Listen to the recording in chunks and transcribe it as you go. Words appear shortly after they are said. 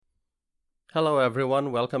Hello,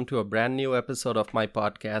 everyone. Welcome to a brand new episode of my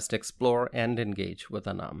podcast, Explore and Engage with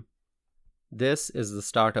Anam. This is the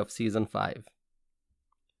start of Season 5.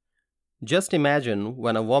 Just imagine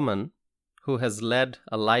when a woman who has led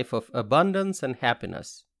a life of abundance and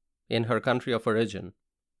happiness in her country of origin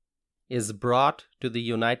is brought to the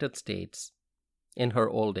United States in her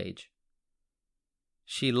old age.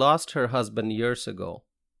 She lost her husband years ago,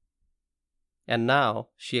 and now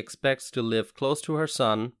she expects to live close to her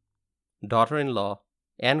son, daughter-in-law,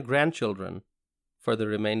 and grandchildren for the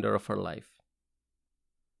remainder of her life.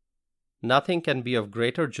 Nothing can be of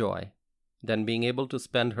greater joy than being able to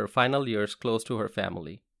spend her final years close to her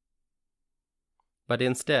family. But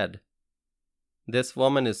instead, this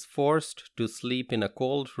woman is forced to sleep in a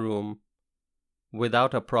cold room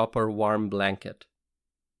without a proper warm blanket,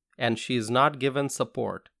 and she is not given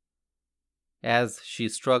support as she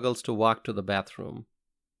struggles to walk to the bathroom.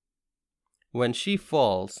 When she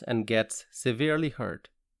falls and gets severely hurt,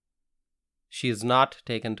 she is not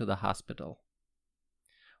taken to the hospital.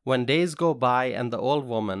 When days go by and the old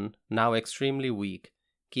woman, now extremely weak,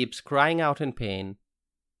 keeps crying out in pain,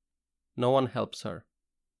 no one helps her.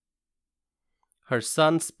 Her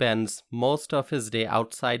son spends most of his day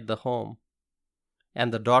outside the home,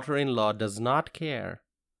 and the daughter-in-law does not care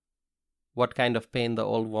what kind of pain the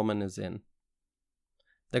old woman is in.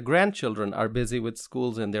 The grandchildren are busy with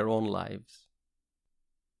schools in their own lives.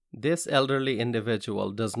 This elderly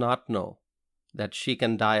individual does not know that she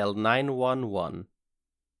can dial 911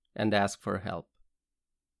 and ask for help.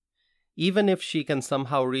 Even if she can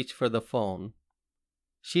somehow reach for the phone,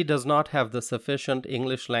 she does not have the sufficient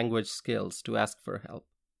English language skills to ask for help.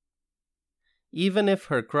 Even if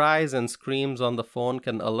her cries and screams on the phone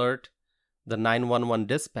can alert the 911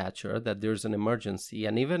 dispatcher that there's an emergency,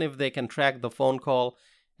 and even if they can track the phone call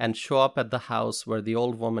and show up at the house where the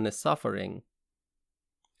old woman is suffering,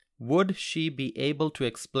 would she be able to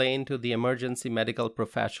explain to the emergency medical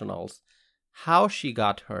professionals how she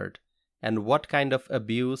got hurt and what kind of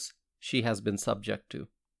abuse she has been subject to?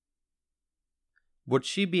 Would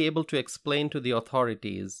she be able to explain to the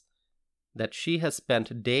authorities that she has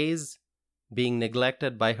spent days being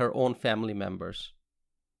neglected by her own family members?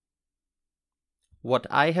 What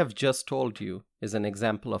I have just told you is an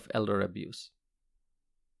example of elder abuse.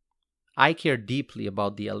 I care deeply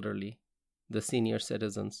about the elderly, the senior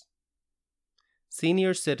citizens.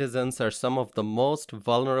 Senior citizens are some of the most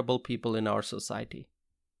vulnerable people in our society.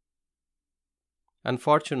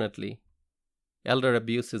 Unfortunately, elder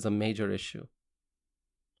abuse is a major issue.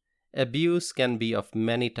 Abuse can be of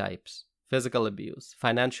many types: physical abuse,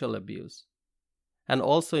 financial abuse, and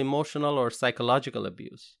also emotional or psychological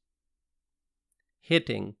abuse.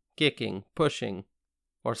 Hitting, kicking, pushing,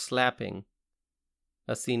 or slapping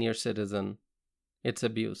a senior citizen, it's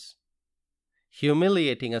abuse.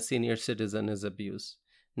 Humiliating a senior citizen is abuse.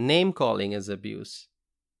 Name-calling is abuse.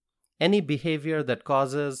 Any behavior that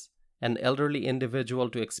causes an elderly individual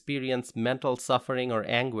to experience mental suffering or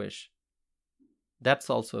anguish, that's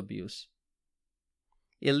also abuse.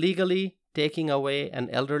 Illegally taking away an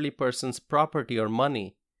elderly person's property or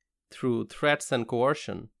money through threats and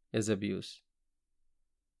coercion is abuse.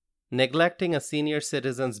 Neglecting a senior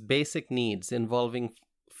citizen's basic needs involving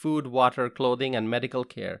food, water, clothing, and medical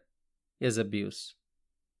care is abuse.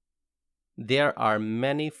 There are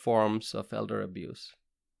many forms of elder abuse.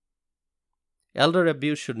 Elder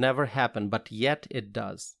abuse should never happen, but yet it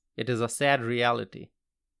does. It is a sad reality.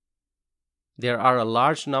 There are a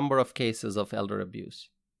large number of cases of elder abuse.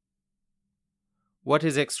 What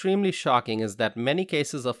is extremely shocking is that many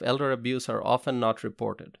cases of elder abuse are often not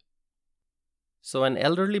reported. So an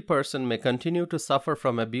elderly person may continue to suffer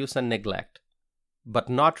from abuse and neglect, but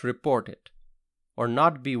not report it, or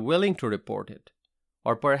not be willing to report it,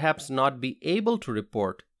 or perhaps not be able to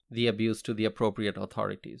report the abuse to the appropriate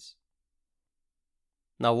authorities.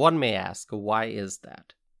 Now one may ask, why is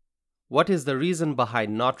that? What is the reason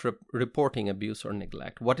behind not reporting abuse or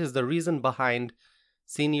neglect? What is the reason behind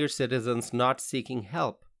senior citizens not seeking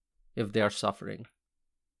help if they are suffering?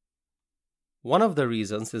 One of the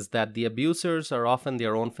reasons is that the abusers are often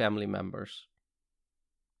their own family members.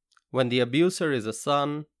 When the abuser is a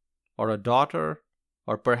son or a daughter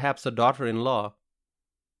or perhaps a daughter-in-law,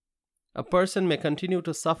 a person may continue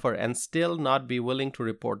to suffer and still not be willing to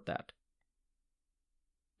report that.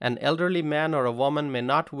 An elderly man or a woman may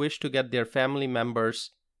not wish to get their family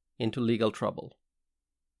members into legal trouble.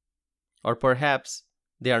 Or perhaps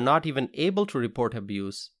they are not even able to report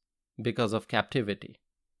abuse because of captivity.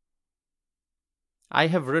 I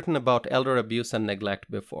have written about elder abuse and neglect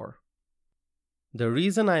before. The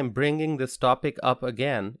reason I am bringing this topic up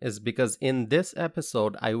again is because in this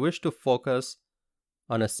episode I wish to focus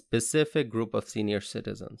on a specific group of senior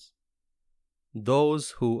citizens,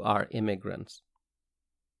 those who are immigrants.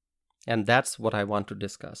 And that's what I want to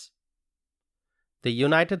discuss. The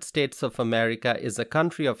United States of America is a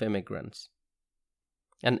country of immigrants.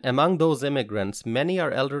 And among those immigrants, many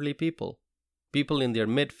are elderly people in their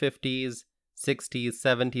mid-50s, 60s,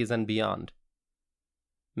 70s, and beyond.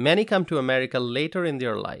 Many come to America later in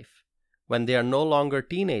their life, when they are no longer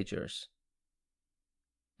teenagers,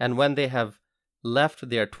 and when they have left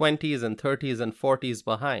their 20s and 30s and 40s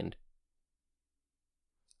behind.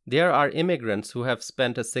 There are immigrants who have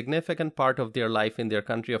spent a significant part of their life in their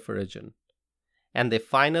country of origin, and they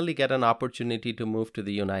finally get an opportunity to move to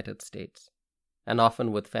the United States, and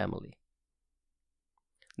often with family.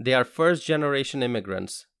 They are first-generation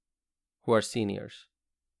immigrants who are seniors.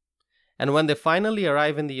 And when they finally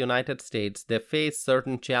arrive in the United States, they face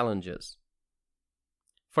certain challenges.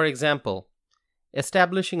 For example,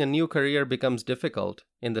 establishing a new career becomes difficult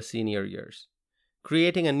in the senior years.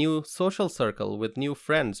 Creating a new social circle with new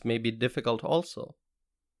friends may be difficult also.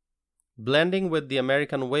 Blending with the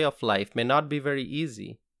American way of life may not be very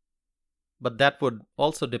easy, but that would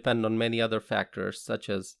also depend on many other factors, such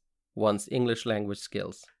as one's English language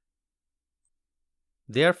skills.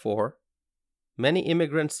 Therefore, many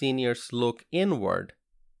immigrant seniors look inward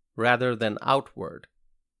rather than outward.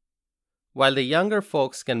 While the younger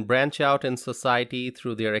folks can branch out in society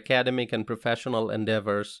through their academic and professional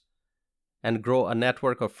endeavors and grow a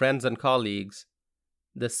network of friends and colleagues,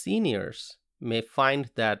 the seniors may find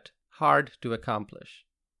that hard to accomplish.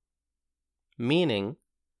 Meaning,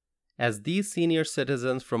 as these senior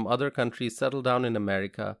citizens from other countries settle down in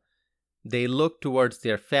America, they look towards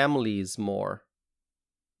their families more.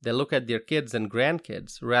 They look at their kids and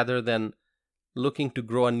grandkids rather than looking to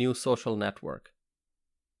grow a new social network.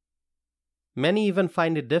 Many even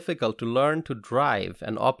find it difficult to learn to drive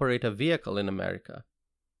and operate a vehicle in America.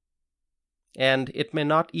 And it may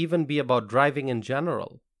not even be about driving in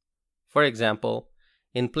general. For example,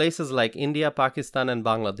 in places like India, Pakistan, and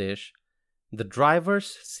Bangladesh, the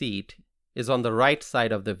driver's seat is on the right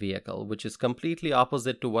side of the vehicle, which is completely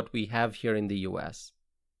opposite to what we have here in the US.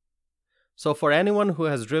 So for anyone who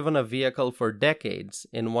has driven a vehicle for decades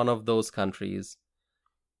in one of those countries,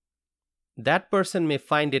 that person may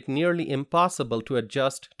find it nearly impossible to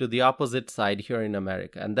adjust to the opposite side here in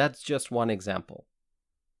America, and that's just one example.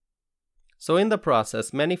 So in the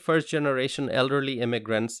process, many first-generation elderly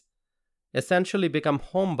immigrants essentially become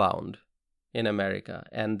homebound in America,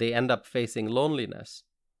 and they end up facing loneliness.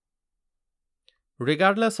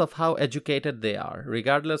 Regardless of how educated they are,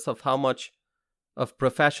 regardless of how much of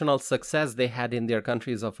professional success they had in their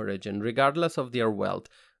countries of origin, regardless of their wealth,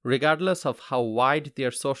 regardless of how wide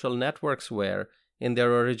their social networks were in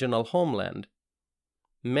their original homeland,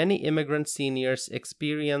 many immigrant seniors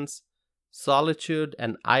experience solitude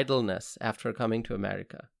and idleness after coming to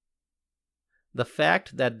America. The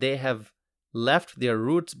fact that they have left their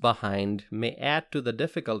roots behind may add to the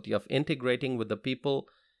difficulty of integrating with the people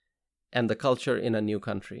and the culture in a new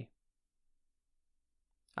country.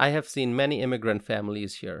 I have seen many immigrant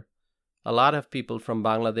families here, a lot of people from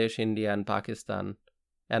Bangladesh, India, and Pakistan,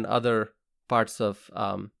 and other parts of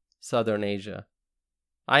Southern Asia.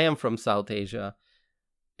 I am from South Asia,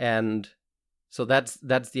 and so that's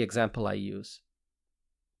the example I use.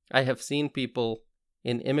 I have seen people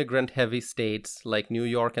in immigrant-heavy states like New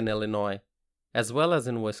York and Illinois, as well as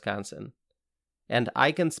in Wisconsin, and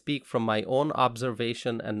I can speak from my own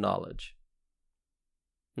observation and knowledge.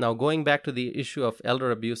 Now, going back to the issue of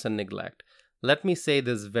elder abuse and neglect, let me say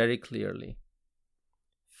this very clearly.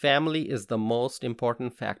 Family is the most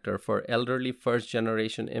important factor for elderly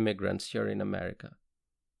first-generation immigrants here in America.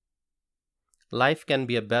 Life can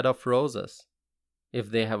be a bed of roses if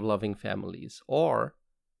they have loving families, or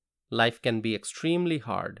life can be extremely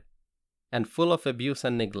hard and full of abuse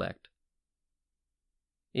and neglect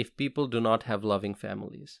if people do not have loving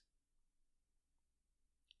families.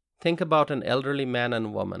 Think about an elderly man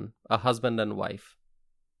and woman, a husband and wife,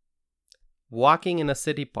 walking in a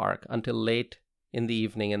city park until late in the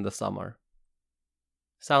evening in the summer.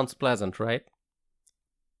 Sounds pleasant, right?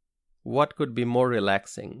 What could be more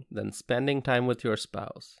relaxing than spending time with your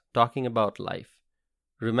spouse, talking about life,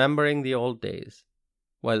 remembering the old days,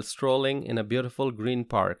 while strolling in a beautiful green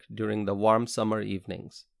park during the warm summer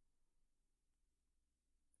evenings?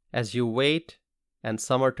 As you wait and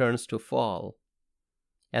summer turns to fall,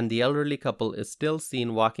 and the elderly couple is still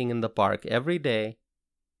seen walking in the park every day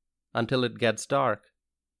until it gets dark,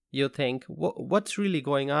 you think, what's really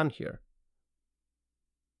going on here?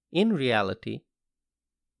 In reality,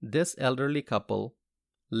 this elderly couple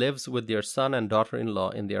lives with their son and daughter-in-law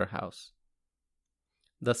in their house.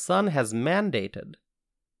 The son has mandated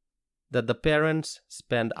that the parents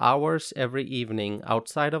spend hours every evening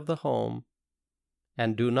outside of the home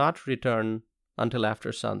and do not return until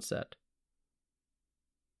after sunset.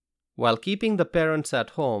 While keeping the parents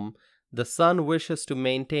at home, the son wishes to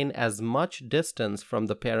maintain as much distance from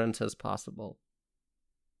the parents as possible.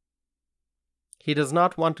 He does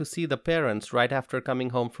not want to see the parents right after coming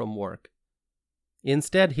home from work.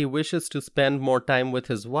 Instead, he wishes to spend more time with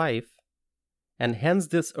his wife, and hence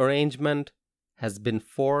this arrangement has been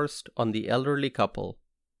forced on the elderly couple,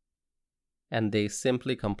 and they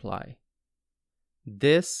simply comply.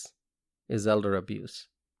 This is elder abuse.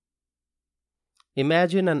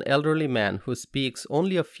 Imagine an elderly man who speaks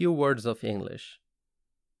only a few words of English.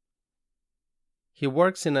 He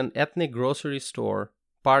works in an ethnic grocery store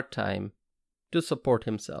part-time to support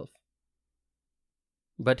himself.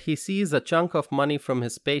 But he sees a chunk of money from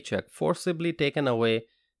his paycheck forcibly taken away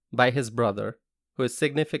by his brother, who is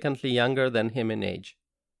significantly younger than him in age.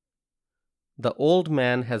 The old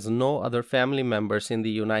man has no other family members in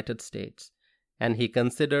the United States, and he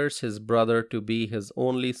considers his brother to be his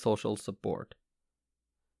only social support.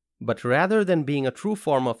 But rather than being a true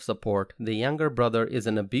form of support, the younger brother is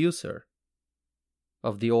an abuser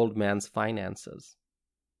of the old man's finances.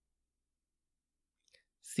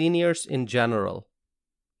 Seniors in general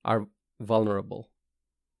are vulnerable.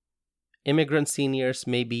 Immigrant seniors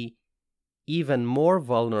may be even more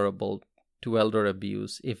vulnerable to elder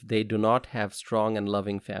abuse if they do not have strong and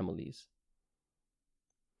loving families.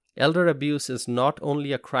 Elder abuse is not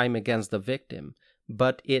only a crime against the victim,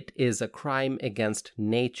 but it is a crime against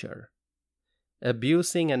nature.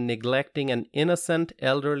 Abusing and neglecting an innocent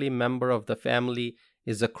elderly member of the family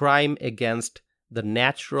is a crime against the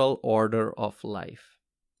natural order of life.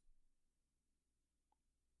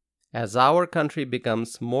 As our country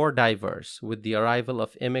becomes more diverse with the arrival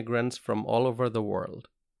of immigrants from all over the world,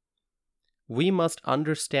 we must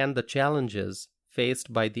understand the challenges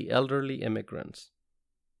faced by the elderly immigrants.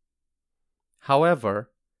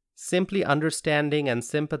 However, simply understanding and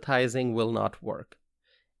sympathizing will not work.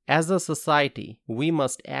 As a society, we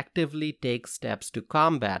must actively take steps to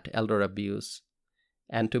combat elder abuse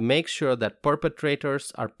and to make sure that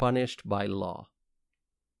perpetrators are punished by law.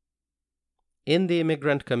 In the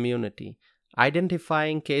immigrant community,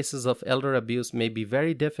 identifying cases of elder abuse may be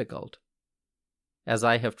very difficult, as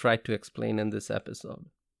I have tried to explain in this episode.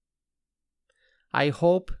 I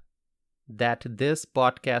hope that this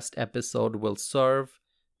podcast episode will serve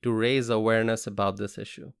to raise awareness about this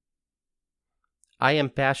issue. I am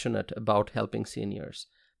passionate about helping seniors.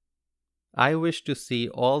 I wish to see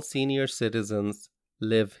all senior citizens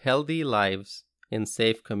live healthy lives in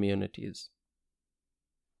safe communities.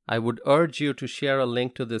 I would urge you to share a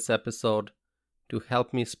link to this episode to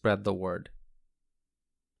help me spread the word.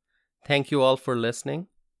 Thank you all for listening.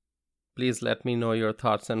 Please let me know your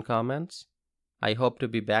thoughts and comments. I hope to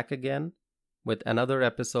be back again with another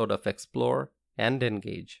episode of Explore and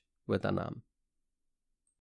Engage with Anam.